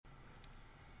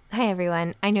Hi,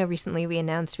 everyone. I know recently we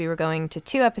announced we were going to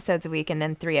 2 episodes a week and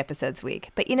then 3 episodes a week.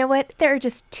 But you know what? There are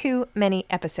just too many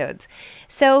episodes.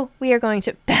 So we are going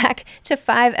back to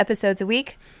 5 episodes a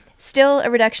week. Still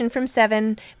a reduction from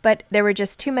 7, but there were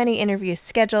just too many interviews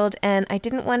scheduled, and I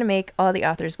didn't want to make all the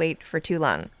authors wait for too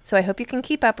long. So I hope you can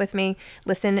keep up with me.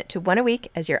 Listen to 1 a week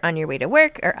as you're on your way to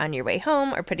work or on your way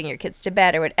home or putting your kids to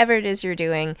bed or whatever it is you're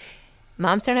doing.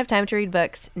 Moms Don't Have Time to Read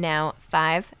Books, now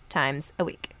 5 times a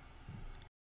week.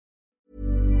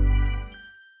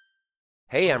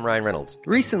 Hey, I'm Ryan Reynolds.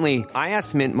 Recently, I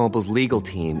asked Mint Mobile's legal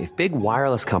team if big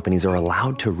wireless companies are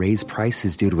allowed to raise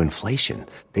prices due to inflation.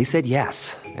 They said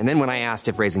yes. And then when I asked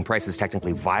if raising prices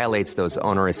technically violates those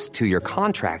onerous 2-year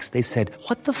contracts, they said,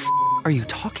 "What the f*** are you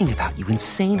talking about, you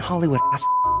insane Hollywood ass?"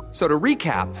 So to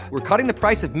recap, we're cutting the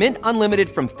price of Mint Unlimited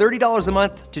from $30 a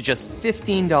month to just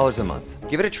 $15 a month.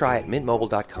 Give it a try at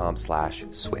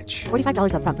mintmobile.com/switch.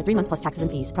 $45 up front for 3 months plus taxes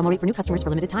and fees. Promo rate for new customers for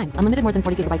limited time. Unlimited more than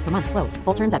 40 gigabytes per month. Slows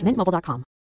full terms at mintmobile.com.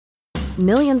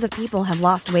 Millions of people have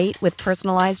lost weight with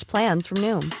personalized plans from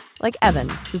Noom. Like Evan,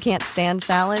 who can't stand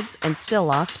salads and still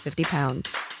lost 50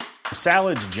 pounds.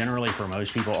 Salads generally for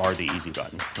most people are the easy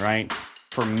button, right?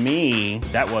 For me,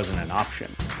 that wasn't an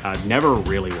option. I never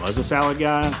really was a salad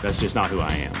guy. That's just not who I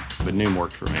am. But Noom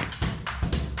worked for me.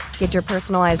 Get your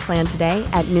personalized plan today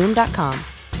at Noom.com.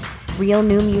 Real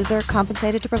Noom user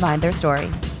compensated to provide their story.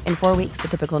 In 4 weeks, the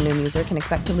typical Noom user can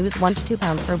expect to lose 1 to 2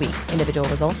 pounds per week. Individual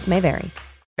results may vary.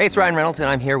 Hey, it's Ryan Reynolds, and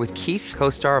I'm here with Keith,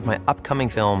 co-star of my upcoming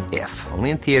film, If, only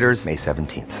in theaters May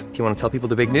 17th. Do you want to tell people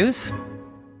the big news?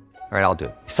 All right, I'll do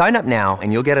it. Sign up now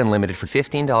and you'll get unlimited for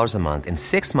 $15 a month and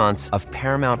 6 months of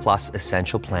Paramount Plus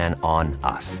Essential Plan on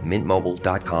us.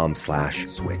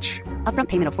 MintMobile.com/switch. Upfront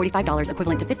payment of $45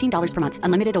 equivalent to $15 per month.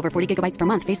 Unlimited over 40 gigabytes per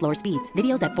month. Face lower speeds.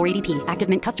 Videos at 480p. Active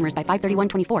Mint customers by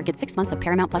 531.24 get 6 months of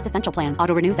Paramount Plus Essential Plan.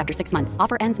 Auto renews after 6 months.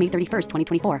 Offer ends May 31st,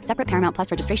 2024. Separate Paramount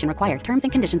Plus registration required. Terms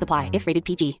and conditions apply if rated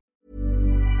PG.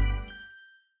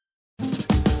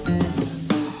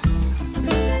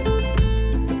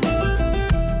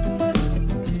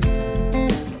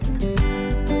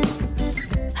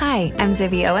 Hi, I'm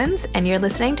Zibby Owens, and you're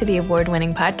listening to the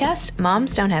award-winning podcast,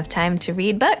 Moms Don't Have Time to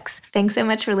Read Books. Thanks so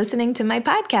much for listening to my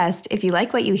podcast. If you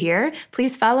like what you hear,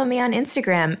 please follow me on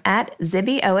Instagram at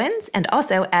Zibby Owens and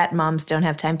also at Moms Don't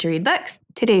Have Time to Read Books.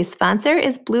 Today's sponsor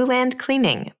is Blueland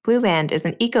Cleaning. Blueland is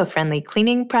an eco-friendly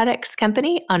cleaning products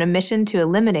company on a mission to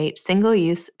eliminate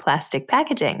single-use plastic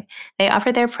packaging. They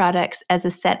offer their products as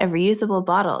a set of reusable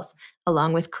bottles,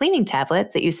 along with cleaning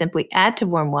tablets that you simply add to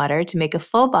warm water to make a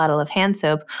full bottle of hand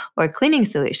soap or cleaning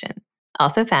solution.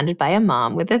 Also founded by a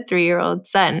mom with a 3-year-old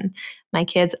son. My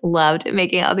kids loved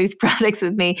making all these products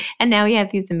with me, and now we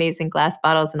have these amazing glass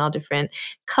bottles in all different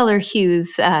color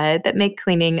hues that make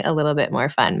cleaning a little bit more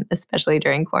fun, especially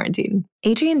during quarantine.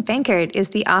 Adrienne Bankert is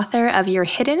the author of Your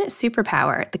Hidden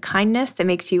Superpower, the kindness that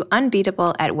makes you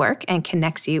unbeatable at work and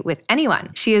connects you with anyone.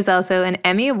 She is also an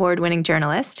Emmy Award-winning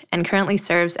journalist and currently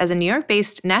serves as a New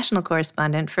York-based national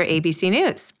correspondent for ABC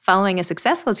News. Following a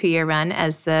successful 2-year run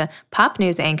as the pop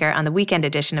news anchor on the weekend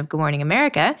edition of Good Morning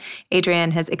America,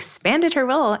 Adrienne has expanded her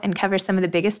role and covers some of the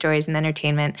biggest stories in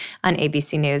entertainment on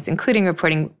ABC News, including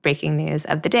reporting breaking news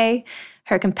of the day.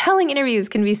 Her compelling interviews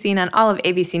can be seen on all of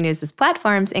ABC News'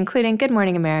 platforms, including Good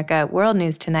Morning America, World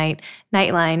News Tonight,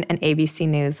 Nightline, and ABC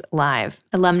News Live.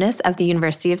 Alumnus of the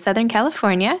University of Southern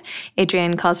California,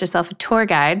 Adrienne calls herself a tour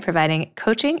guide, providing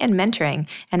coaching and mentoring,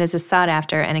 and is a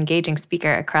sought-after and engaging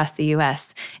speaker across the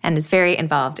U.S., and is very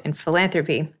involved in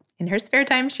philanthropy. In her spare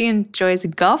time, she enjoys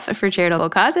golf for charitable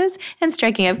causes and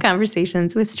striking up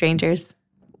conversations with strangers.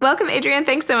 Welcome, Adrienne.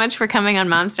 Thanks so much for coming on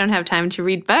Moms Don't Have Time to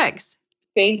Read Books.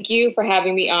 Thank you for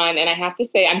having me on. And I have to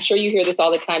say, I'm sure you hear this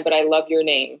all the time, but I love your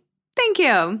name. Thank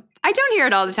you. I don't hear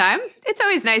it all the time. It's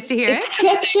always nice to hear it's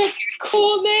such a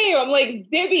cool name. I'm like,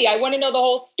 Zibby, I want to know the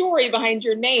whole story behind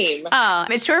your name. Oh,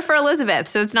 it's short for Elizabeth,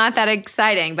 so it's not that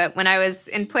exciting. But when I was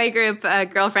in playgroup, a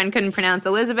girlfriend couldn't pronounce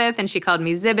Elizabeth, and she called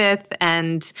me Zibbeth,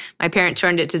 and my parents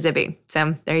shortened it to Zibby.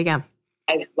 So there you go.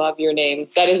 I love your name.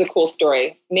 That is a cool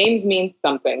story. Names mean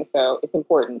something, so it's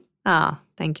important. Oh,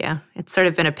 thank you. It's sort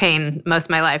of been a pain most of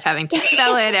my life having to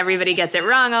spell it. Everybody gets it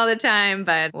wrong all the time,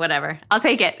 but whatever. I'll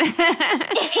take it.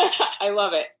 I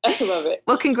love it. I love it.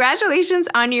 Well, congratulations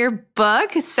on your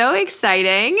book. So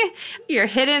exciting. Your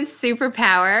Hidden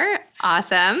Superpower.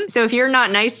 Awesome. So if you're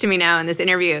not nice to me now in this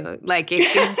interview, like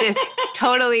it just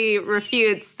totally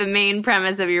refutes the main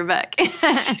premise of your book.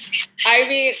 I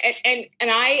mean,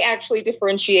 and I actually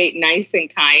differentiate nice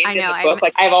and kind I know, in the book.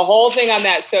 Like I have a whole thing on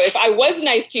that. So if I was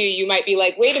nice to you, you might be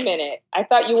like, wait a minute, I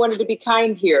thought you wanted to be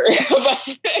kind here.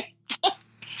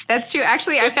 That's true.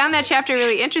 Actually, I found that chapter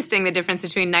really interesting, the difference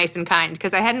between nice and kind,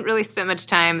 because I hadn't really spent much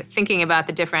time thinking about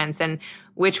the difference and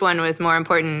which one was more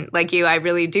important. Like you, I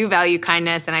really do value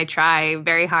kindness, and I try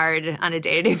very hard on a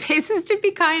day-to-day basis to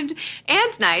be kind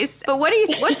and nice. But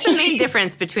what's the main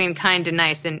difference between kind and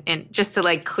nice, and just to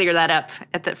like clear that up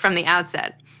from the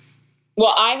outset?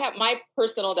 Well, I have my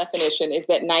personal definition is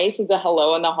that nice is a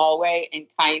hello in the hallway and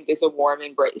kind is a warm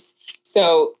embrace.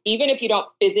 So even if you don't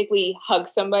physically hug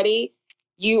somebody,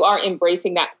 you are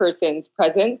embracing that person's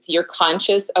presence. You're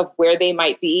conscious of where they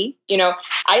might be. You know,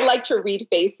 I like to read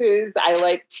faces. I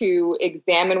like to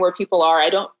examine where people are. I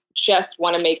don't just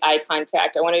want to make eye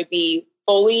contact. I want to be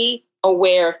fully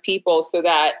aware of people so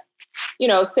that, you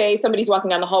know, say somebody's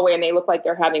walking down the hallway and they look like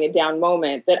they're having a down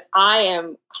moment, that I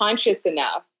am conscious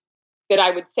enough that I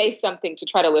would say something to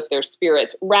try to lift their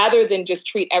spirits rather than just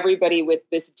treat everybody with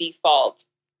this default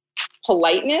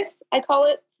politeness, I call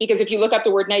it. Because if you look up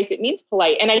the word nice, it means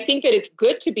polite. And I think that it's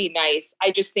good to be nice.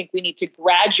 I just think we need to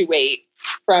graduate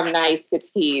from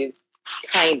niceties to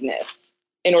kindness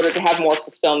in order to have more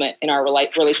fulfillment in our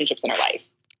relationships in our life.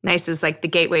 Nice is like the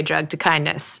gateway drug to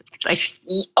kindness. Like,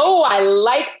 oh, I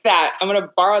like that. I'm going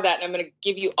to borrow that and I'm going to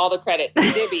give you all the credit.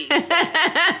 Zibby.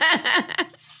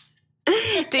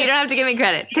 You don't have to give me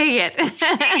credit. Take it.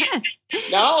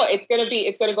 No, it's going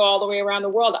to go all the way around the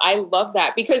world. I love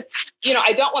that because, you know,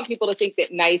 I don't want people to think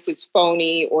that nice is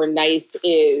phony or nice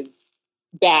is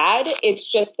bad. It's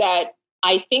just that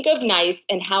I think of nice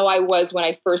and how I was when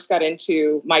I first got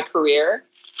into my career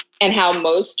and how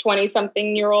most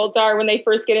 20-something-year-olds are when they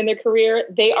first get in their career.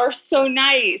 They are so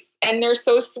nice and they're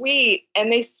so sweet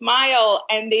and they smile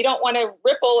and they don't want to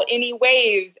ripple any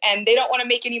waves and they don't want to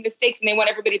make any mistakes and they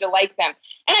want everybody to like them.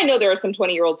 And I know there are some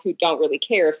 20-year-olds who don't really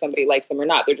care if somebody likes them or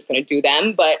not. They're just going to do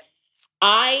them. But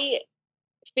I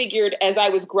figured as I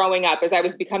was growing up, as I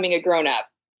was becoming a grown-up,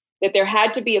 that there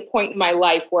had to be a point in my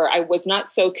life where I was not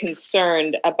so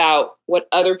concerned about what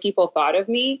other people thought of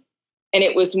me. And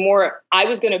it was more, I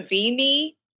was going to be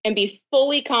me and be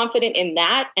fully confident in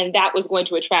that. And that was going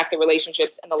to attract the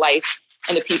relationships and the life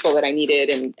and the people that I needed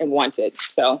and wanted.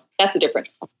 So that's the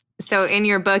difference. So in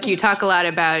your book, you talk a lot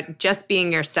about just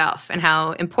being yourself and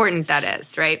how important that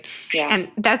is, right? Yeah.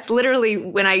 And that's literally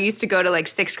when I used to go to like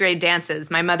 6th grade dances,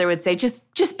 my mother would say, just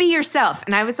be yourself.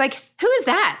 And I was like, who is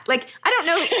that? Like, I don't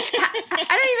know. I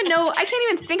don't even know. I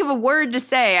can't even think of a word to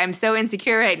say. I'm so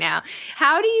insecure right now.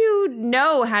 How do you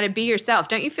know how to be yourself?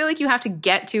 Don't you feel like you have to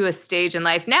get to a stage in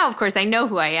life? Now, of course, I know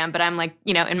who I am, but I'm like,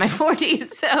 you know, in my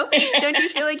 40s. So don't you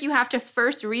feel like you have to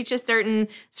first reach a certain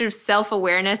sort of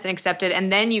self-awareness and accept it,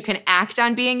 and then you can act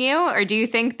on being you? Or do you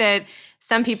think that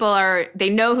some people they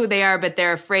know who they are, but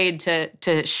they're afraid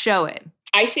to show it?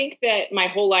 I think that my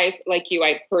whole life, like you,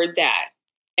 I've heard that.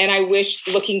 And I wish,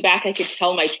 looking back, I could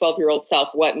tell my 12-year-old self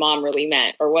what mom really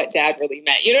meant or what dad really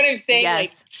meant. You know what I'm saying?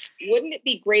 Yes. Like, wouldn't it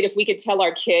be great if we could tell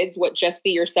our kids what just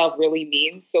be yourself really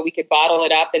means so we could bottle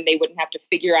it up and they wouldn't have to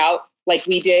figure out like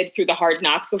we did through the hard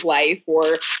knocks of life or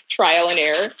trial and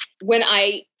error? When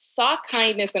I saw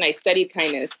kindness and I studied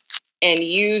kindness and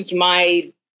used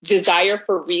my desire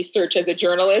for research as a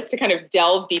journalist to kind of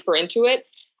delve deeper into it,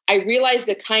 I realized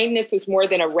that kindness was more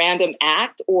than a random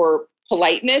act or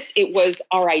politeness. It was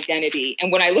our identity.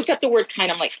 And when I looked up the word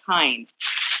kind, I'm like, kind.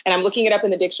 And I'm looking it up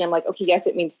in the dictionary. I'm like, okay, yes,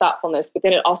 it means thoughtfulness, but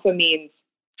then it also means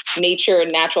nature,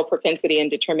 natural propensity, and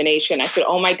determination. I said,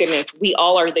 oh my goodness, we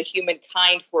all are the human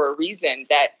kind for a reason,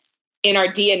 that in our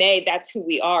DNA, that's who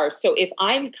we are. So if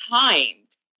I'm kind,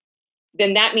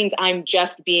 then that means I'm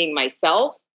just being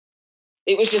myself.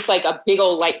 It was just like a big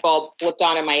old light bulb flipped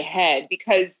on in my head,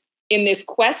 because in this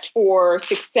quest for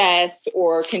success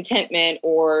or contentment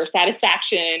or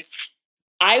satisfaction,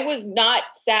 I was not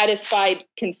satisfied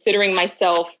considering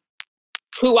myself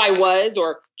who I was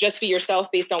or just be yourself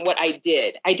based on what I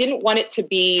did. I didn't want it to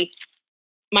be,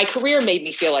 my career made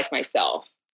me feel like myself,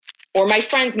 or my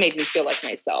friends made me feel like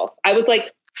myself. I was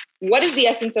like, what is the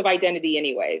essence of identity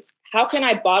anyways? How can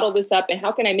I bottle this up and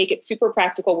how can I make it super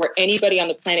practical where anybody on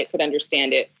the planet could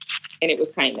understand it? And it was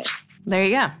kindness. There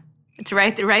you go. It's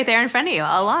right there in front of you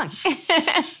all along.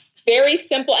 Very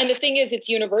simple. And the thing is, it's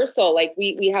universal. Like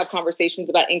we have conversations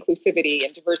about inclusivity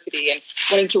and diversity and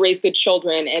wanting to raise good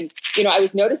children. And, you know, I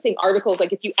was noticing articles,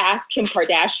 like if you ask Kim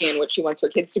Kardashian what she wants her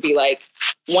kids to be like,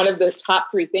 one of the top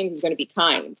 3 things is going to be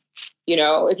kind. You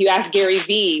know, if you ask Gary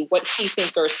Vee what he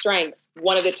thinks are strengths,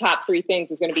 one of the top 3 things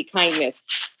is going to be kindness.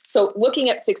 So looking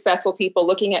at successful people,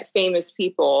 looking at famous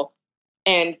people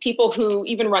and people who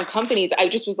even run companies, I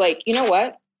just was like, you know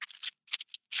what?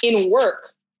 In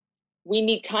work, we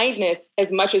need kindness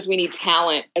as much as we need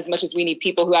talent, as much as we need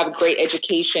people who have a great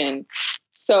education.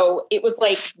 So So it was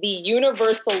like the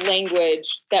universal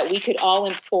language that we could all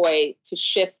employ to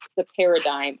shift the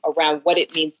paradigm around what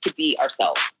it means to be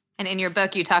ourselves. And in your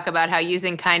book, you talk about how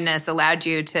using kindness allowed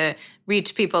you to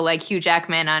reach people like Hugh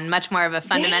Jackman on much more of a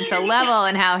fundamental level,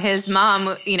 and how his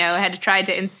mom, had tried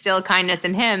to instill kindness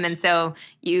in him. And so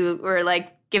you were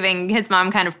like giving his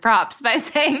mom kind of props by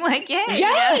saying like, yeah.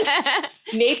 Yes.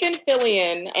 Nathan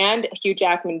Fillion and Hugh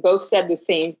Jackman both said the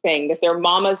same thing, that their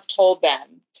mamas told them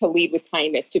to lead with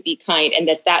kindness, to be kind, and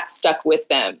that stuck with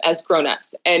them as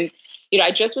grown-ups. And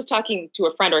I just was talking to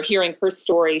a friend or hearing her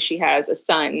story. She has a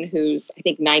son who's, I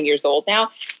think, 9 years old now.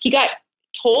 He got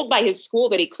told by his school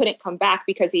that he couldn't come back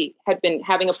because he had been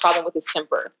having a problem with his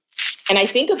temper. And I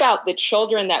think about the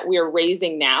children that we're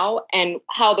raising now and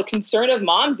how the concern of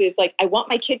moms is like, I want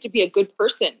my kid to be a good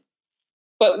person.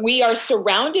 But we are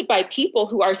surrounded by people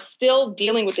who are still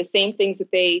dealing with the same things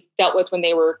that they dealt with when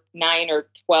they were 9 or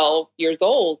 12 years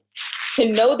old. To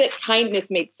know that kindness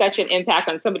made such an impact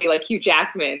on somebody like Hugh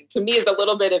Jackman, to me, is a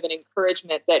little bit of an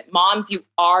encouragement that moms, you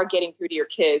are getting through to your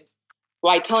kids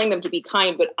by telling them to be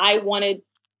kind. But I wanted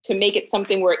to make it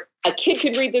something where a kid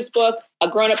could read this book, a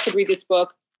grown-up could read this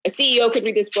book, a CEO could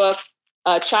read this book,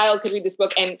 a child could read this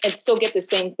book and still get the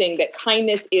same thing, that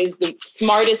kindness is the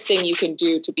smartest thing you can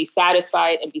do to be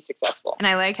satisfied and be successful. And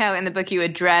I like how in the book you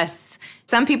address,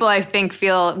 some people I think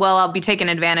feel, well, I'll be taken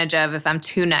advantage of if I'm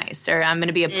too nice, or I'm going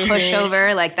to be a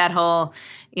pushover, like that whole,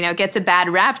 gets a bad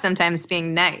rap sometimes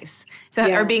being nice.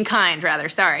 So, or being kind, rather.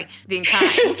 Sorry, being kind.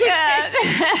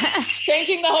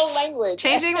 Changing the whole language.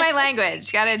 Changing my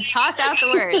language. Got to toss out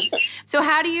the words. So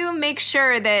how do you make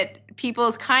sure that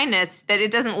people's kindness, that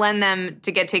it doesn't lend them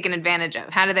to get taken advantage of?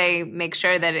 How do they make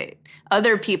sure that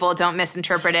other people don't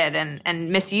misinterpret it and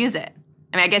misuse it?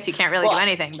 I mean, I guess you can't really do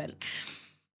anything, but.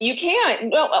 You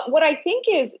can't. Well, what I think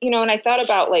is, and I thought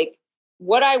about like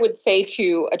what I would say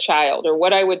to a child or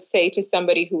what I would say to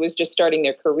somebody who was just starting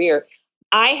their career.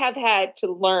 I have had to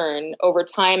learn over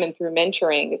time and through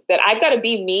mentoring that I've got to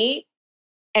be me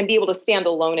and be able to stand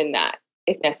alone in that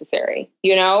if necessary.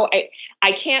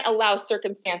 I can't allow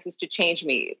circumstances to change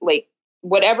me. Like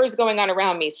whatever's going on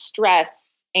around me,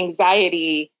 stress,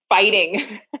 anxiety,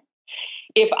 fighting.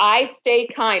 If I stay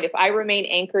kind, if I remain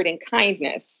anchored in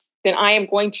kindness, then I am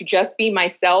going to just be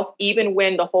myself, even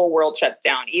when the whole world shuts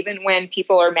down, even when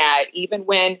people are mad, even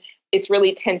when it's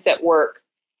really tense at work.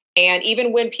 And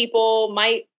even when people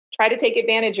might try to take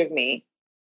advantage of me.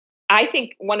 I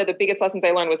think one of the biggest lessons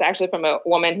I learned was actually from a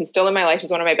woman who's still in my life.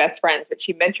 She's one of my best friends, but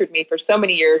she mentored me for so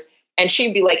many years. And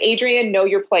she'd be like, Adrienne, know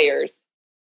your players.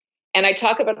 And I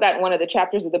talk about that in one of the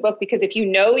chapters of the book, because if you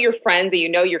know your friends and you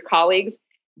know your colleagues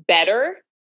better,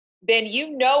 then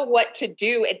you know what to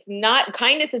do.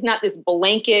 Kindness is not this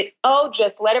blanket,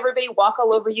 just let everybody walk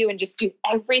all over you and just do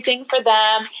everything for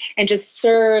them and just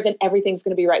serve and everything's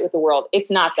going to be right with the world. It's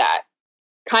not that.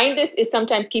 Kindness is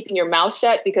sometimes keeping your mouth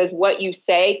shut, because what you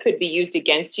say could be used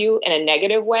against you in a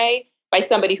negative way by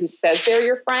somebody who says they're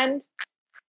your friend.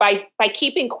 By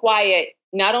keeping quiet,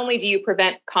 not only do you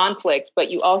prevent conflict,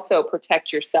 but you also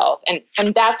protect yourself.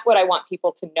 And that's what I want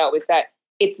people to know, is that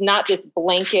it's not this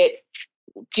blanket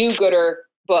do-gooder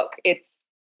book. It's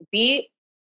be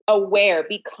aware,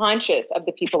 be conscious of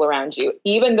the people around you,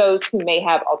 even those who may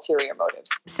have ulterior motives.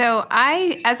 So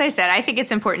as I said, I think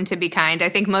it's important to be kind. I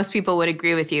think most people would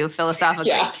agree with you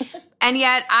philosophically. Yeah. And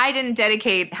yet I didn't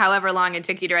dedicate however long it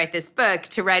took you to write this book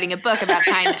to writing a book about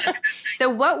kindness. So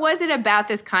what was it about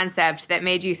this concept that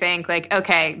made you think like,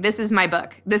 okay, this is my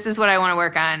book. This is what I want to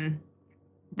work on.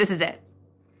 This is it.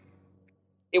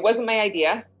 It wasn't my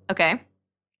idea. Okay.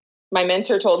 My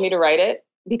mentor told me to write it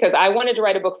because I wanted to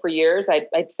write a book for years.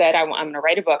 I'd said, I'm going to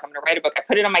write a book. I'm going to write a book. I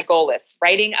put it on my goal list,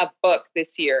 writing a book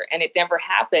this year, and it never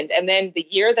happened. And then the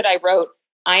year that I wrote,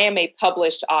 I am a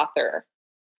published author,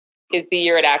 is the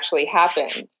year it actually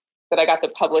happened, that I got the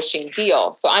publishing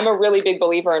deal. So I'm a really big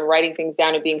believer in writing things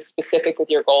down and being specific with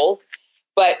your goals.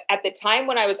 But at the time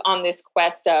when I was on this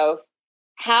quest of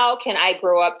how can I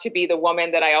grow up to be the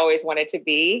woman that I always wanted to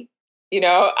be,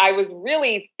 I was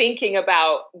really thinking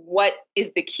about what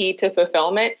is the key to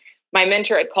fulfillment. My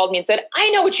mentor had called me and said, I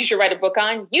know what you should write a book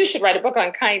on. You should write a book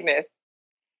on kindness.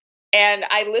 And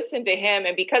I listened to him.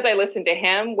 And because I listened to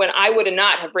him, when I would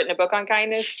not have written a book on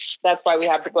kindness, that's why we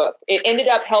have the book. It ended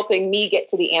up helping me get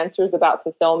to the answers about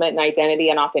fulfillment and identity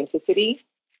and authenticity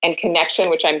and connection,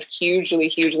 which I'm hugely,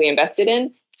 hugely invested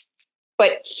in.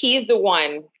 But he's the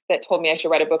one that told me I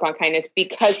should write a book on kindness,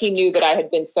 because he knew that I had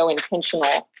been so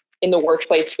intentional in the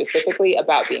workplace specifically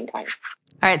about being kind.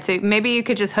 All right. So maybe you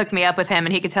could just hook me up with him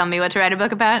and he could tell me what to write a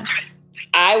book about.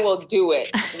 I will do it.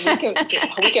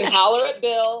 We can holler at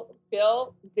Bill.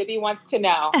 Bill, Zibby wants to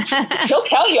know. He'll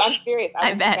tell you. I'm serious.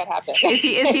 I bet that happened. Is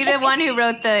he the one who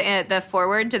wrote the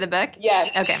foreword to the book? Yes.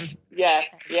 Okay. Yes.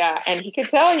 Yeah. And he could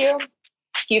tell you.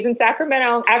 He's in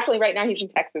Sacramento. Actually, right now he's in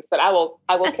Texas, but I will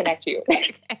connect you.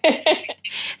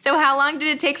 So how long did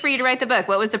it take for you to write the book?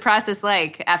 What was the process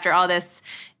like after all this,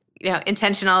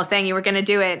 intentional saying you were going to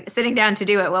do it, sitting down to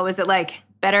do it? What was it like?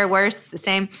 Better, worse, the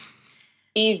same?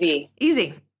 Easy.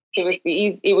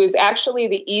 It was actually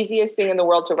the easiest thing in the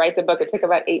world to write the book. It took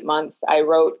about 8 months. I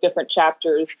wrote different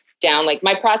chapters down. Like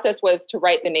my process was to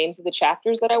write the names of the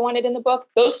chapters that I wanted in the book.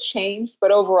 Those changed,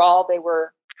 but overall they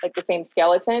were like the same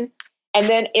skeleton. And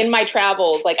then in my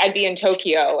travels, like I'd be in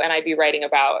Tokyo and I'd be writing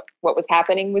about what was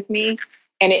happening with me.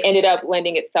 And it ended up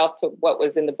lending itself to what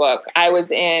was in the book. I was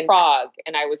in Prague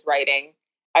and I was writing.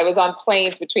 I was on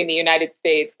planes between the United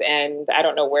States and I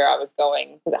don't know where I was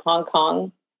going. Was it Hong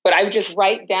Kong? But I would just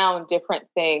write down different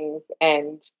things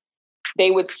and they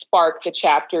would spark the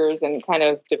chapters and kind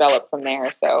of develop from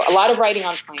there. So a lot of writing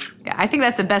on planes. Yeah, I think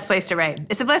that's the best place to write.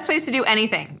 It's the best place to do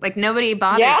anything. Like nobody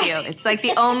bothers you. It's like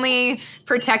the only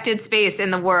protected space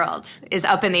in the world is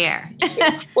up in the air.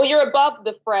 Well, you're above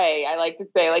the fray, I like to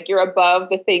say. Like you're above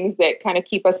the things that kind of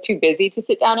keep us too busy to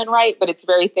sit down and write, but it's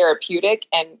very therapeutic.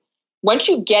 And once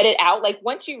you get it out, like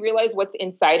once you realize what's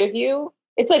inside of you,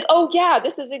 it's like, oh yeah,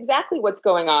 this is exactly what's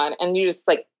going on. And you just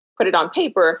like put it on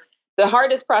paper. The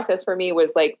hardest process for me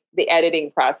was like the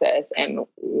editing process and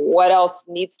what else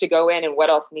needs to go in and what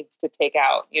else needs to take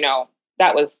out.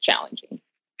 That was challenging.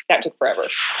 That took forever.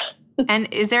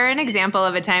 And is there an example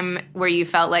of a time where you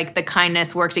felt like the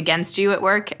kindness worked against you at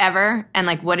work ever? And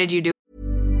like, what did you do?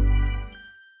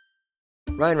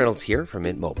 Ryan Reynolds here from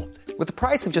Mint Mobile. With the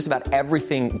price of just about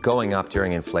everything going up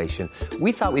during inflation,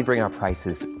 we thought we'd bring our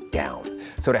prices down.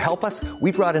 So to help us,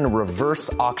 we brought in a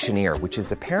reverse auctioneer, which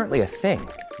is apparently a thing.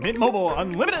 Mint Mobile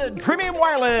Unlimited Premium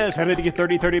Wireless. How to get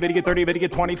 30, 30, bit to get 30, bit to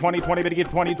get 20, 20, 20, bit to get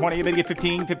 20, 20, bit to get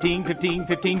 15, 15, 15,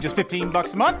 15, just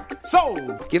 $15 a month?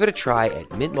 Sold! Give it a try at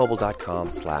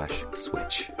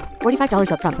mintmobile.com/switch.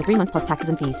 $45 up front for 3 months plus taxes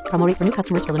and fees. Promo rate for new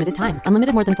customers for limited time.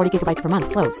 Unlimited more than 40 gigabytes per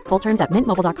month. Slows full terms at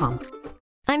mintmobile.com.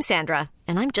 I'm Sandra,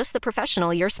 and I'm just the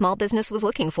professional your small business was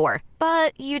looking for.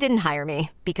 But you didn't hire me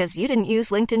because you didn't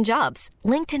use LinkedIn Jobs.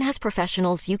 LinkedIn has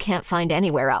professionals you can't find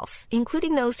anywhere else,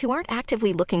 including those who aren't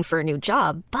actively looking for a new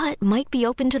job, but might be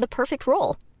open to the perfect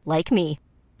role, like me.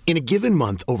 In a given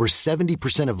month, over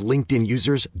 70% of LinkedIn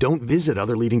users don't visit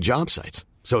other leading job sites.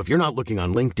 So if you're not looking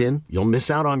on LinkedIn, you'll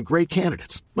miss out on great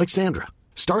candidates like Sandra.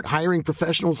 Start hiring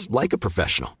professionals like a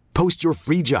professional. Post your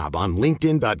free job on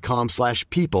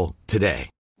linkedin.com/people today.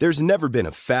 There's never been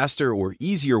a faster or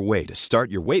easier way to start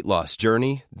your weight loss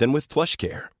journey than with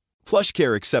PlushCare.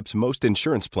 PlushCare accepts most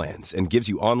insurance plans and gives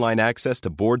you online access to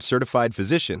board-certified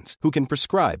physicians who can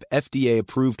prescribe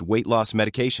FDA-approved weight loss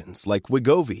medications like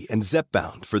Wegovy and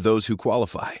Zepbound for those who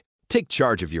qualify. Take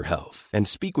charge of your health and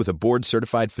speak with a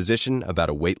board-certified physician about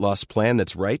a weight loss plan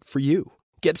that's right for you.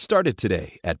 Get started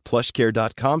today at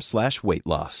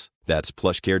plushcare.com/weightloss. That's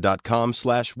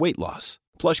plushcare.com/weightloss.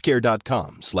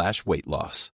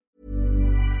 plushcare.com/weightloss.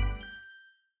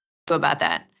 About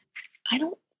that? I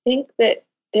don't think that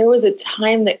there was a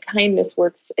time that kindness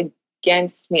works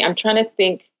against me. I'm trying to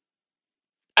think.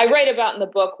 I write about in the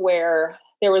book where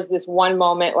there was this one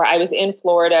moment where I was in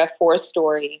Florida for a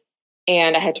story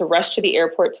and I had to rush to the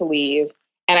airport to leave.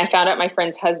 And I found out my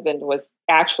friend's husband was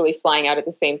actually flying out at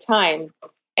the same time.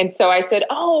 And so I said,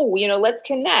 let's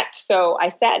connect. So I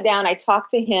sat down, I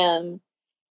talked to him,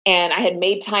 and I had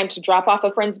made time to drop off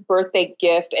a friend's birthday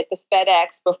gift at the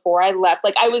FedEx before I left.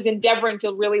 Like I was endeavoring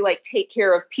to really take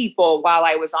care of people while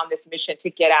I was on this mission to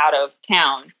get out of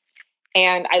town.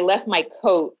 And I left my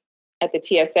coat at the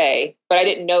TSA, but I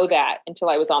didn't know that until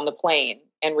I was on the plane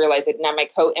and realized I didn't have my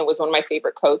coat, and it was one of my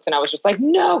favorite coats. And I was just like,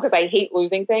 no, because I hate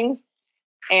losing things.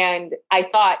 And I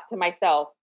thought to myself,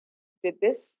 did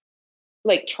this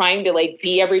trying to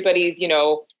be everybody's,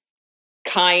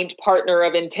 kind partner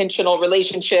of intentional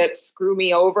relationships screw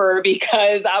me over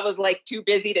because I was too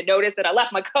busy to notice that I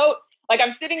left my coat?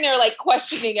 I'm sitting there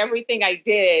questioning everything I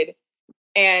did.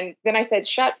 And then I said,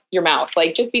 shut your mouth.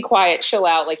 Just be quiet, chill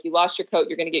out. You lost your coat.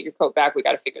 You're going to get your coat back. We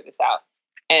got to figure this out.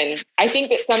 And I think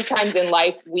that sometimes in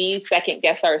life, we second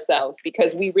guess ourselves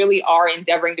because we really are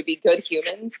endeavoring to be good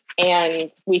humans.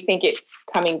 And we think it's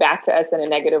coming back to us in a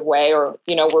negative way, or,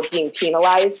 we're being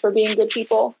penalized for being good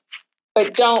people.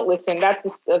 But don't listen.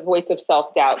 That's a voice of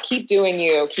self-doubt. Keep doing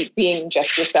you. Keep being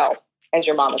just yourself, as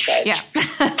your mama said. Yeah.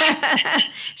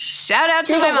 Shout out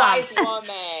to my mom. She was a wise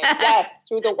woman. Yes,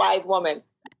 she was a wise woman.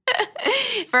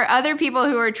 For other people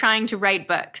who are trying to write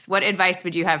books, what advice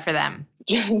would you have for them?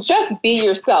 Just be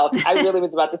yourself. I really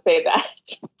was about to say that.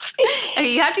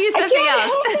 You have to use something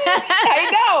else.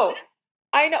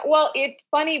 I know. Well, it's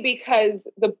funny because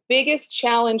the biggest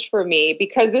challenge for me,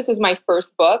 because this is my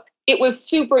first book, it was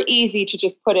super easy to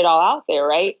just put it all out there,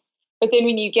 right? But then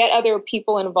when you get other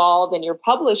people involved and you're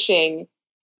publishing,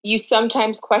 you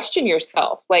sometimes question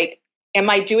yourself. Like, am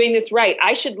I doing this right?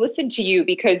 I should listen to you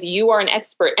because you are an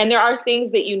expert. And there are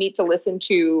things that you need to listen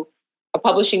to a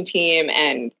publishing team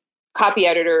and copy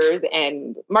editors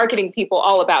and marketing people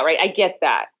all about, right? I get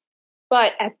that.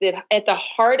 But at the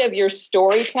heart of your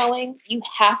storytelling, you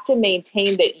have to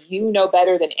maintain that you know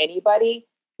better than anybody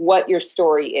what your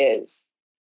story is.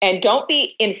 And don't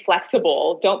be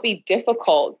inflexible, don't be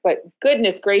difficult, but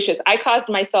goodness gracious, I caused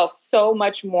myself so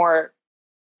much more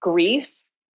grief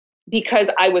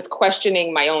because I was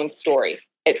questioning my own story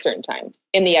at certain times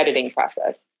in the editing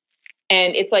process.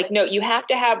 And it's like, no, you have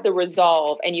to have the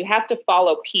resolve and you have to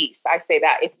follow peace. I say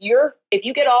that if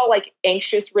you get all like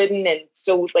anxious ridden and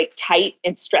so like tight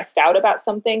and stressed out about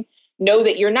something, know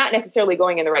that you're not necessarily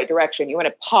going in the right direction. You want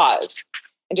to pause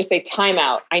and just say, time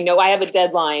out. I know I have a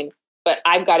deadline, but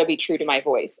I've got to be true to my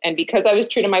voice. And because I was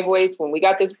true to my voice, when we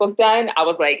got this book done, I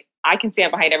was like, I can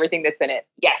stand behind everything that's in it.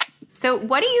 Yes. So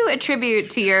what do you attribute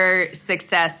to your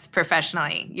success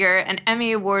professionally? You're an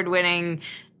Emmy Award-winning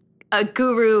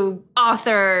guru,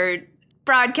 author,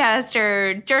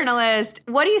 broadcaster, journalist.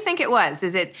 What do you think it was?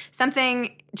 Is it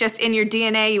something just in your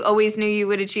DNA? You always knew you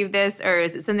would achieve this? Or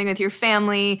is it something with your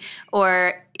family?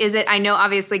 Or is it, I know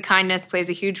obviously kindness plays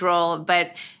a huge role,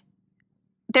 but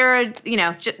there are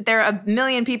a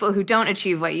million people who don't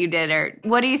achieve what you did. Or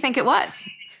what do you think it was?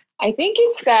 I think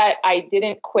it's that I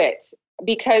didn't quit,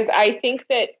 because I think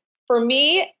that for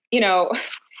me,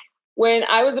 when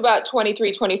I was about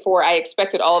 23, 24, I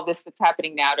expected all of this that's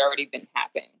happening now to already been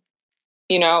happening.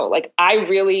 Like I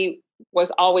really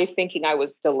was always thinking I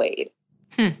was delayed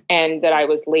and that I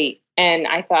was late. And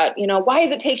I thought, why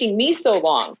is it taking me so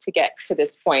long to get to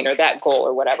this point or that goal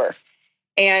or whatever?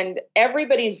 And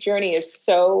everybody's journey is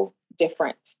so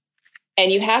different.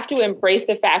 And you have to embrace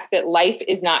the fact that life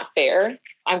is not fair.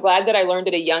 I'm glad that I learned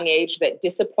at a young age that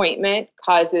disappointment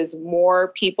causes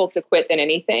more people to quit than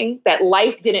anything, that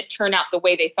life didn't turn out the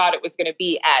way they thought it was going to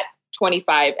be at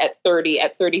 25, at 30,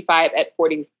 at 35, at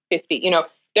 40, 50.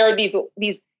 There are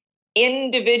these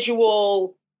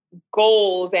individual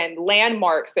goals and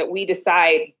landmarks that we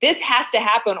decide this has to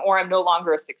happen or I'm no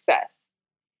longer a success.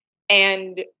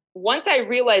 And once I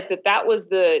realized that that was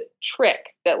the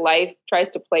trick that life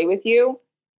tries to play with you,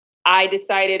 I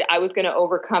decided I was going to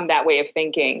overcome that way of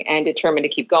thinking and determined to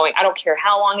keep going. I don't care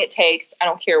how long it takes. I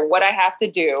don't care what I have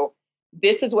to do.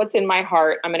 This is what's in my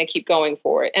heart. I'm going to keep going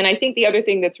for it. And I think the other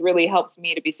thing that's really helps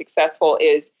me to be successful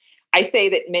is I say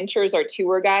that mentors are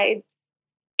tour guides.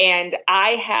 And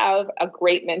I have a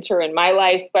great mentor in my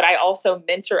life, but I also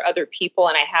mentor other people,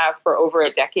 and I have for over a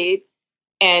decade.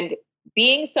 And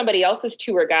being somebody else's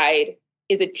tour guide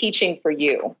is a teaching for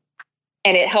you.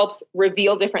 And it helps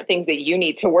reveal different things that you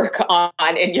need to work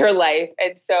on in your life.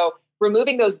 And so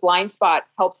removing those blind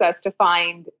spots helps us to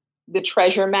find the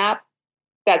treasure map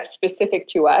that's specific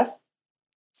to us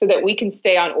so that we can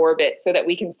stay on orbit, so that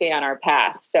we can stay on our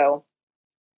path. So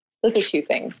those are two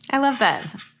things. I love that.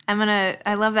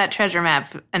 I love that treasure map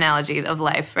analogy of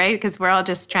life, right? Because we're all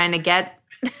just trying to get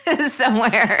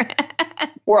somewhere.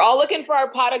 We're all looking for our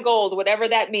pot of gold, whatever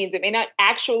that means. It may not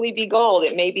actually be gold.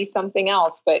 It may be something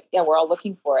else, but yeah, we're all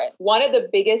looking for it. One of the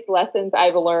biggest lessons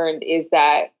I've learned is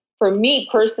that for me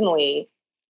personally,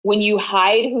 when you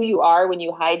hide who you are, when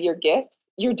you hide your gifts,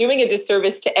 you're doing a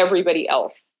disservice to everybody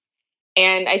else.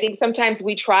 And I think sometimes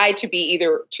we try to be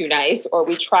either too nice or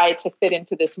we try to fit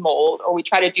into this mold or we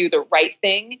try to do the right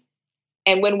thing.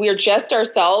 And when we're just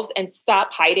ourselves and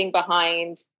stop hiding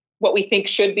behind what we think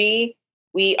should be,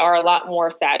 we are a lot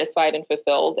more satisfied and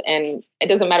fulfilled. And it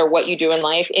doesn't matter what you do in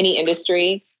life, any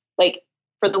industry, like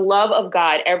for the love of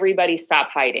God, everybody stop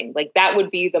hiding. Like that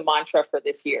would be the mantra for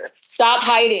this year. Stop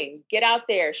hiding, get out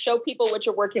there, show people what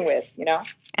you're working with,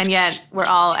 And yet we're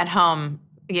all at home,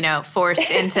 forced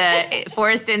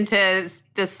into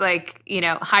this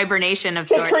hibernation of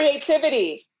sorts.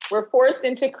 Creativity. We're forced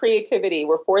into creativity.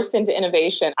 We're forced into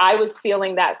innovation. I was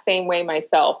feeling that same way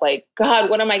myself. Like, God,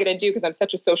 what am I going to do? Because I'm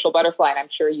such a social butterfly, and I'm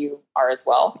sure you are as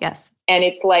well. Yes. And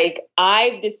it's like,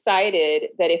 I've decided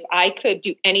that if I could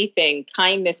do anything,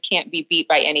 kindness can't be beat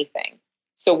by anything.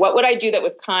 So what would I do that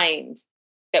was kind,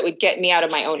 that would get me out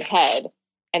of my own head?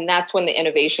 And that's when the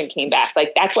innovation came back.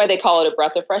 Like, that's why they call it a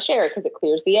breath of fresh air, because it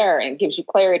clears the air and gives you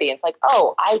clarity. It's like,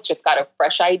 oh, I just got a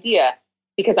fresh idea.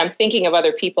 because I'm thinking of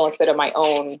other people instead of my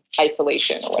own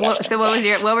isolation or whatever. So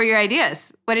what were your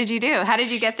ideas? What did you do? How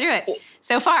did you get through it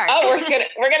so far? Oh,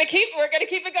 we're gonna keep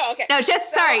it going. Okay. No,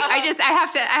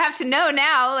 I have to know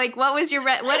now. Like, what was your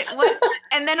what?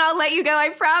 And then I'll let you go. I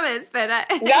promise. But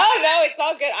no, it's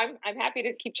all good. I'm happy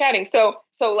to keep chatting. So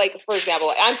like, for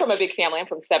example, I'm from a big family. I'm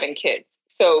from 7 kids.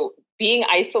 So being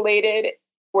isolated,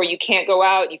 where you can't go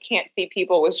out, you can't see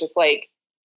people, was just like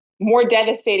more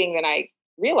devastating than I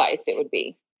realized it would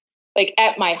be. Like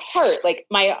at my heart,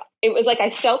 it was like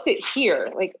I felt it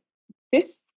here. Like,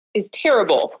 this is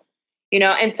terrible,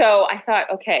 And so I thought,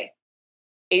 okay,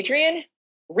 Adrienne,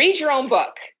 read your own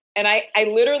book. And I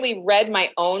literally read my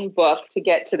own book to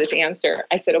get to this answer.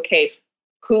 I said, okay,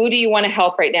 who do you want to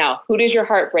help right now? Who does your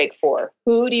heart break for?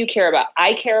 Who do you care about?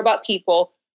 I care about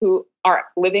people who are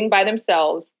living by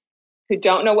themselves, who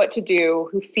don't know what to do,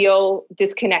 who feel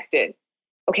disconnected.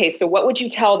 Okay, so what would you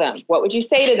tell them? What would you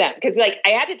say to them? Because I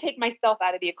had to take myself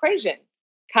out of the equation.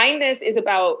 Kindness is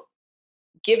about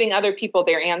giving other people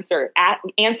their answer,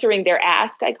 answering their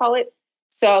ask, I call it.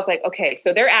 So I was like, okay,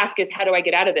 so their ask is, how do I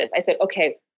get out of this? I said,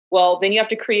 okay, well, then you have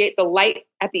to create the light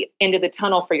at the end of the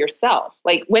tunnel for yourself.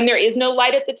 Like, when there is no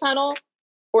light at the tunnel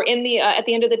or at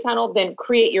the end of the tunnel, then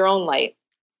create your own light.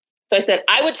 So I said,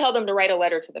 I would tell them to write a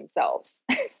letter to themselves.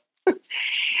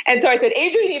 And so I said,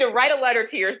 Adrienne, you need to write a letter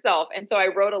to yourself. And so I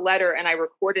wrote a letter and I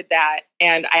recorded that.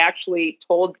 And I actually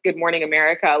told Good Morning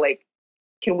America, like,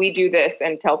 can we do this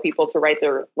and tell people to write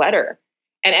their letter?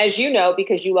 And as you know,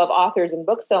 because you love authors and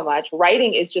books so much,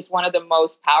 writing is just one of the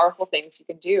most powerful things you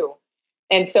can do.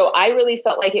 And so I really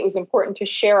felt like it was important to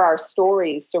share our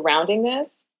stories surrounding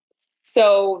this.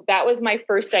 So that was my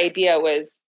first idea,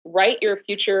 was write your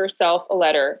future self a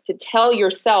letter to tell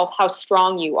yourself how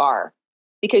strong you are,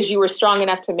 because you were strong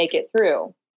enough to make it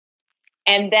through.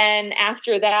 And then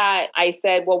after that, I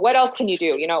said, well, what else can you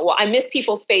do? I miss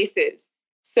people's faces.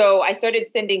 So I started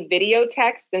sending video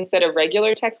text instead of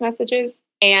regular text messages.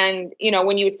 And,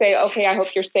 when you would say, okay, I hope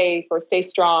you're safe, or stay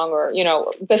strong, or,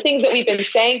 the things that we've been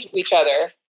saying to each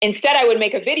other, instead I would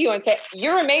make a video and say,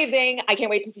 you're amazing. I can't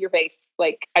wait to see your face.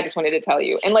 Like, I just wanted to tell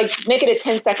you, and make it a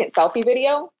 10-second selfie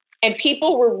video. And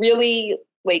people were really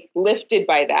lifted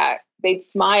by that. They'd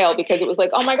smile because it was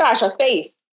like, oh my gosh, a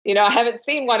face, I haven't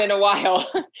seen one in a while.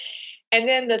 And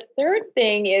then the third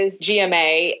thing is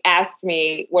GMA asked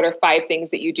me, what are 5 things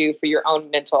that you do for your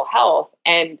own mental health?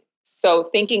 And so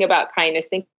thinking about kindness,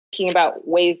 thinking about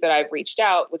ways that I've reached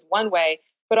out was one way,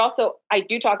 but also I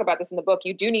do talk about this in the book.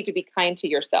 You do need to be kind to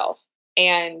yourself,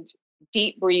 and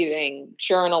deep breathing,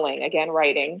 journaling, again,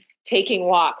 writing, taking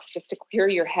walks just to clear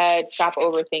your head, stop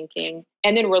overthinking,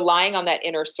 and then relying on that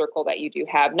inner circle that you do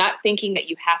have, not thinking that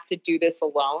you have to do this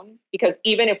alone, because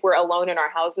even if we're alone in our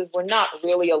houses, we're not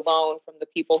really alone from the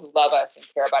people who love us and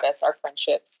care about us, our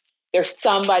friendships. There's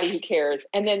somebody who cares.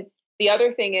 And then the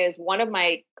other thing is, one of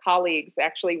my colleagues,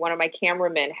 actually one of my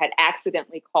cameramen, had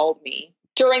accidentally called me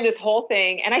during this whole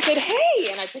thing. And I said,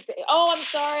 hey, and I picked it. Oh, I'm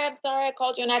sorry. I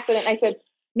called you an accident. And I said,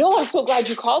 no, I'm so glad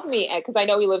you called me, because I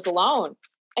know he lives alone.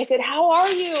 I said, how are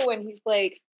you? And he's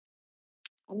like,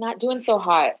 I'm not doing so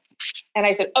hot. And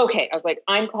I said, okay. I was like,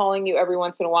 I'm calling you every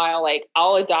once in a while. Like,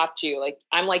 I'll adopt you. Like,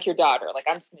 I'm like your daughter. Like,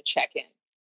 I'm just going to check in.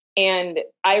 And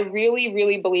I really,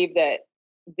 really believe that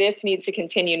this needs to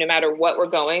continue no matter what we're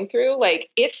going through. Like,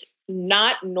 it's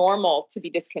not normal to be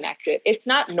disconnected. It's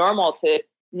not normal to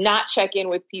not check in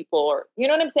with people, or, you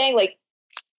know what I'm saying? Like,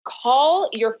 call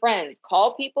your friends,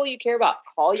 call people you care about,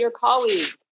 call your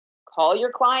colleagues, call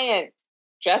your clients,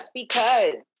 just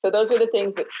because. So those are the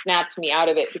things that snapped me out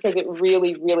of it, because it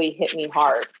really, really hit me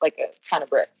hard, like a ton of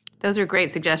bricks. Those are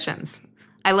great suggestions.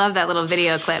 I love that little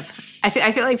video clip.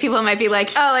 I feel like people might be like,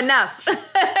 oh, enough.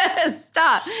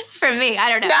 Stop. From me, I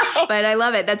don't know. No. But I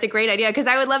love it. That's a great idea, because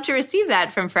I would love to receive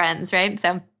that from friends, right?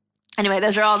 So anyway,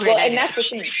 those are all great ideas. And that's the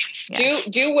thing. Yeah.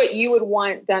 Do what you would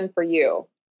want done for you.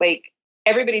 Like,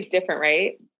 everybody's different,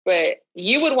 right? But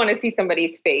you would want to see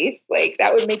somebody's face. Like,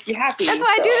 that would make you happy. That's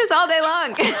why I do this all day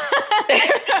long.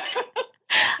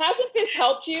 Hasn't this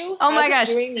helped you? Oh my gosh,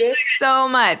 so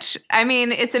much. I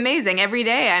mean, it's amazing. Every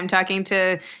day I'm talking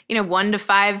to, 1 to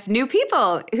 5 new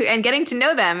people and getting to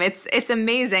know them. It's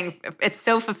amazing. It's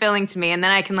so fulfilling to me. And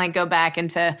then I can go back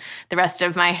into the rest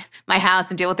of my house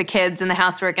and deal with the kids and the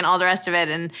housework and all the rest of it.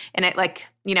 And it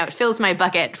it fills my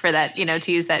bucket for that,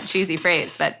 to use that cheesy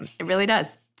phrase, but it really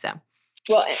does. So.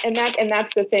 Well, and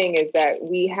that's the thing, is that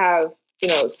we have,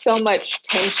 so much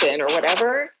tension or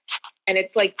whatever. And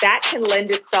it's like that can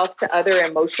lend itself to other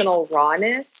emotional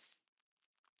rawness,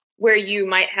 where you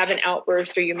might have an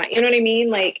outburst, or you might, you know what I mean?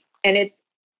 Like, and it's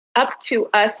up to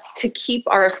us to keep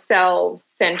ourselves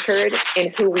centered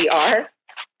in who we are,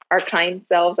 our kind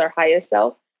selves, our highest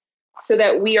self, so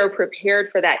that we are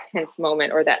prepared for that tense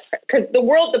moment or that, because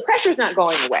the pressure is not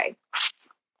going away,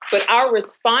 but our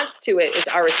response to it is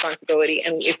our responsibility.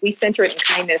 And if we center it in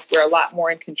kindness, we're a lot more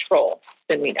in control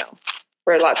than we know.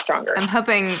 We're a lot stronger. I'm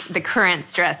hoping the current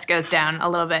stress goes down a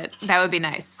little bit. That would be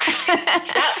nice.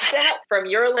 that from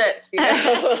your lips,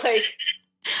 like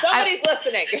somebody's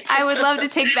listening. I would love to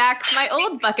take back my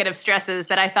old bucket of stresses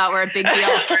that I thought were a big deal.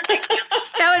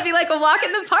 That would be like a walk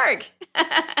in the park.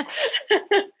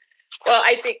 Well,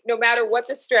 I think no matter what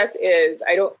the stress is,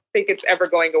 I don't think it's ever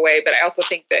going away, but I also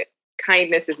think that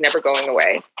kindness is never going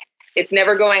away. It's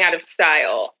never going out of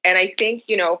style. And I think,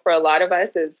 for a lot of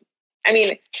us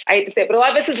I hate to say it, but a lot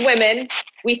of us as women,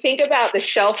 we think about the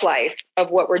shelf life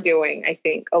of what we're doing, I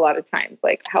think, a lot of times.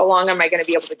 Like, how long am I going to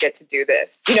be able to get to do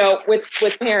this? With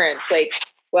parents, like,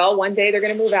 well, one day they're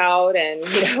going to move out and,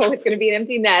 it's going to be an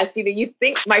empty nest. You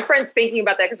think, my friend's thinking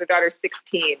about that because her daughter's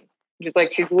 16, just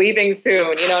like she's leaving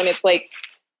soon, and it's like,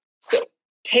 so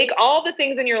take all the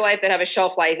things in your life that have a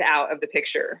shelf life out of the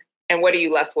picture. And what are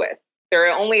you left with? There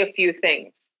are only a few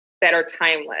things that are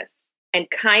timeless. And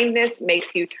kindness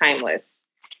makes you timeless.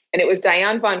 And it was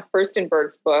Diane von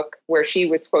Furstenberg's book where she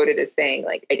was quoted as saying,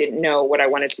 like, I didn't know what I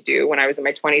wanted to do when I was in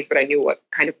my 20s, but I knew what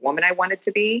kind of woman I wanted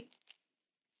to be.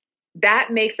 That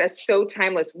makes us so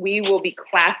timeless. We will be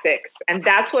classics. And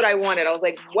that's what I wanted. I was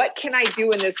like, what can I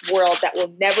do in this world that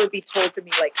will never be told to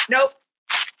me? Like, nope,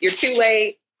 you're too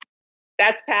late.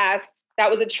 That's past. That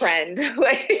was a trend.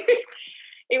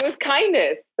 It was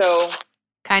kindness. So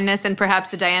kindness and perhaps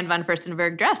the Diane von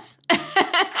Furstenberg dress.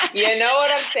 You know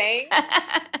what I'm saying?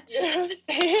 You know what I'm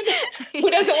saying? Who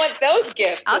doesn't want those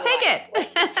gifts? I'll take it.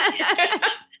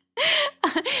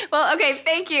 Well, okay,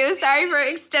 thank you. Sorry for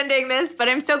extending this, but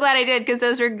I'm so glad I did because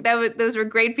those were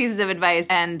great pieces of advice,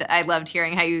 and I loved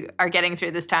hearing how you are getting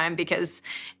through this time because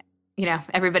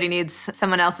everybody needs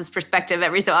someone else's perspective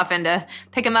every so often to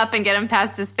pick them up and get them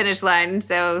past this finish line.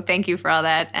 So thank you for all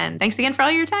that. And thanks again for all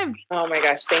your time. Oh my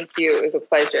gosh. Thank you. It was a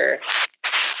pleasure.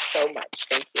 So much.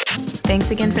 Thank you.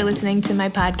 Thanks again for listening to my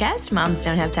podcast, Moms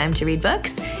Don't Have Time to Read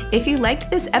Books. If you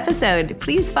liked this episode,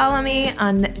 please follow me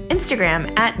on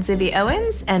Instagram at Zibby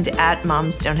Owens and at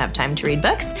Moms Don't Have Time to Read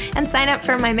Books, and sign up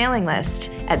for my mailing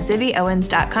list at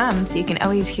zibbyowens.com so you can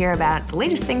always hear about the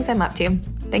latest things I'm up to.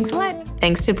 Thanks a lot.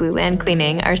 Thanks to Blue Land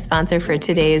Cleaning, our sponsor for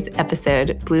today's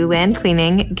episode. Blue Land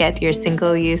Cleaning, get your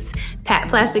single-use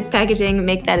plastic packaging,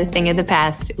 make that a thing of the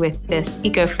past with this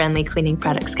eco-friendly cleaning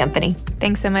products company.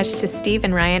 Thanks so much to Steve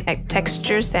and Ryan at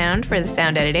Texture Sound for the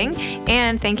sound editing,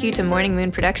 and thank you to Morning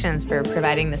Moon Productions for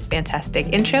providing this fantastic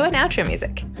intro and outro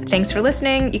music. Thanks for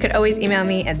listening. You could always email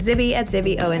me at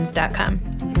zibby@zibbyowens.com.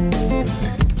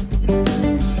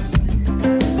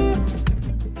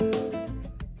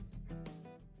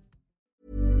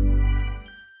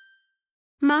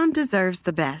 Mom deserves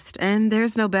the best, and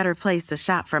there's no better place to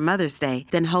shop for Mother's Day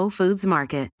than Whole Foods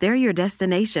Market. They're your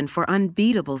destination for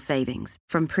unbeatable savings,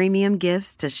 from premium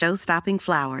gifts to show-stopping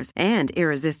flowers and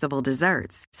irresistible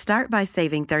desserts. Start by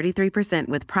saving 33%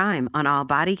 with Prime on all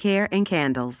body care and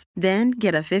candles. Then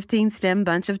get a 15-stem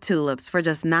bunch of tulips for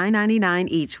just $9.99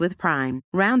 each with Prime.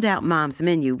 Round out Mom's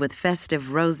menu with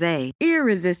festive rosé,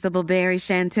 irresistible berry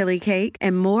chantilly cake,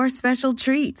 and more special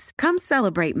treats. Come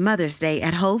celebrate Mother's Day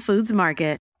at Whole Foods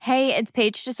Market. Hey, it's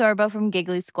Paige DeSorbo from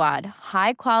Giggly Squad.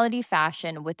 High quality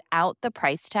fashion without the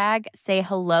price tag. Say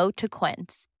hello to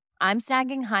Quince. I'm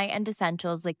snagging high-end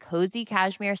essentials like cozy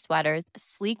cashmere sweaters,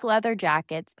 sleek leather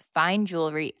jackets, fine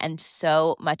jewelry, and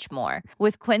so much more.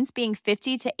 With Quince being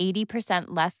 50 to 80%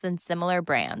 less than similar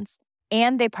brands.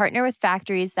 And they partner with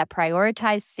factories that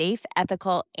prioritize safe,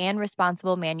 ethical, and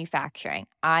responsible manufacturing.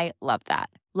 I love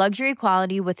that. Luxury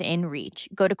quality within reach.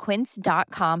 Go to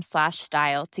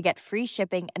quince.com/style to get free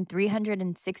shipping and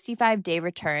 365-day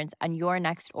returns on your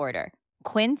next order.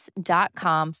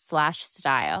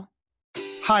 Quince.com/style.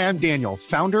 Hi, I'm Daniel,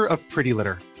 founder of Pretty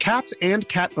Litter. Cats and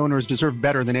cat owners deserve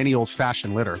better than any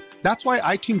old-fashioned litter. That's why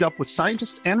I teamed up with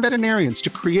scientists and veterinarians to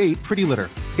create Pretty Litter.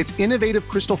 Its innovative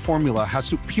crystal formula has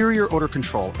superior odor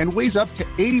control and weighs up to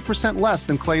 80% less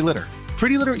than clay litter.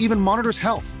 Pretty Litter even monitors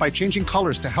health by changing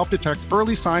colors to help detect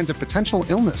early signs of potential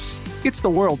illness. It's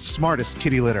the world's smartest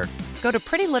kitty litter. Go to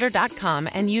prettylitter.com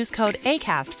and use code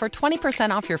ACAST for 20%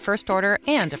 off your first order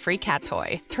and a free cat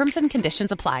toy. Terms and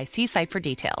conditions apply. See site for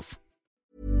details.